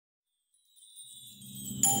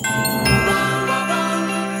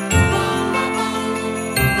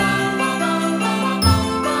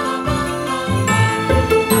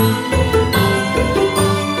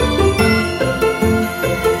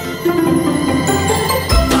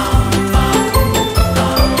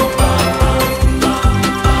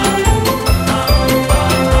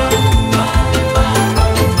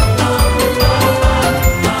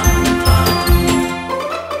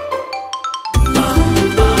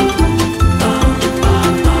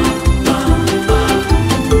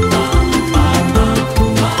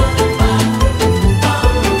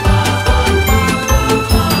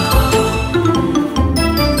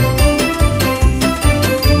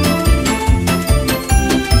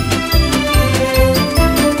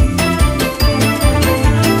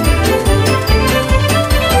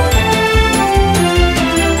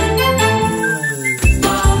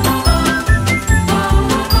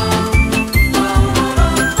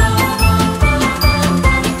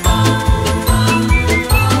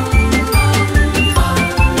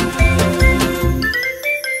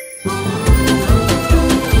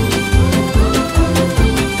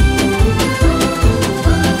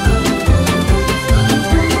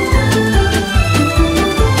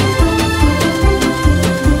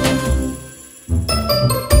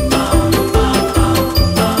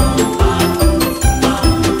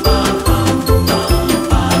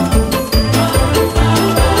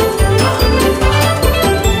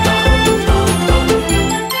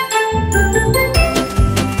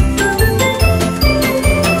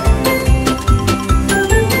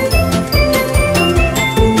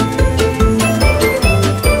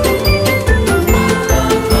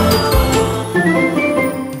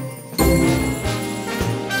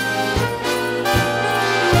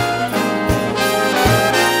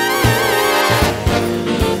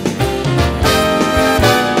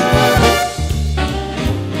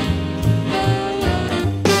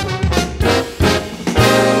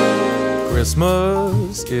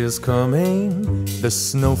Christmas is coming, the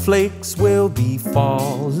snowflakes will be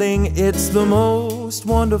falling. It's the most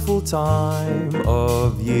wonderful time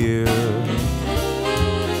of year.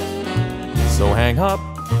 So hang up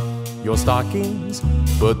your stockings,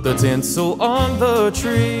 put the tinsel on the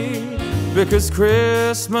tree, because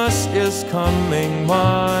Christmas is coming,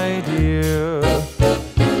 my dear.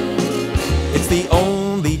 It's the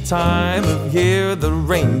only time of year the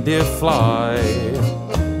reindeer fly.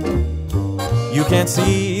 You can't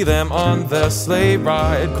see them on their sleigh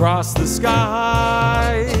ride across the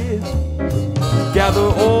sky. Gather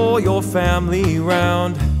all your family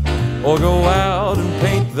round, or go out and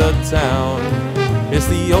paint the town. It's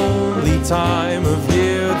the only time of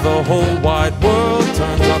year the whole wide world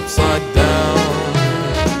turns upside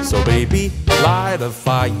down. So baby, light a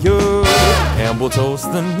fire and we'll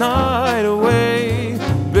toast the night away,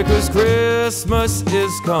 because Christmas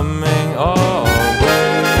is coming our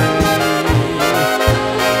way.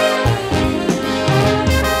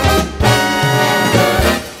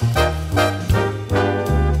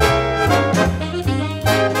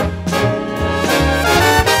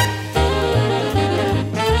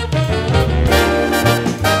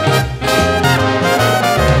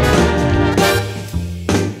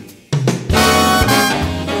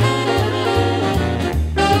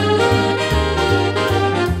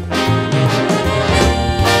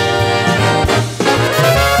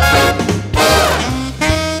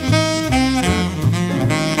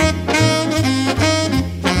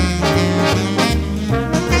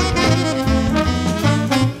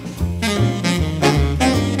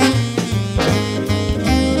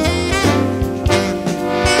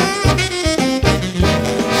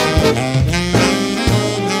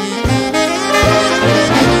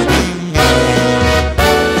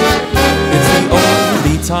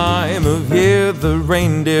 Time of year the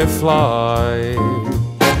reindeer fly.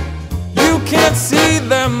 You can't see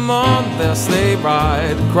them on their sleigh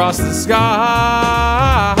ride across the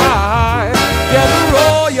sky. Gather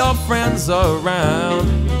all your friends around,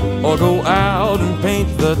 or go out and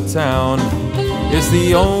paint the town. It's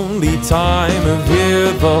the only time of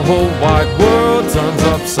year the whole wide world turns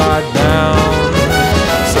upside down.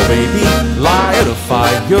 So baby, light a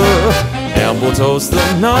fire and we'll toast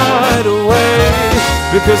the night away,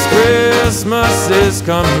 because Christmas is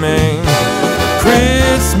coming.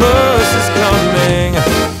 Christmas is coming.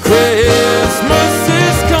 Christmas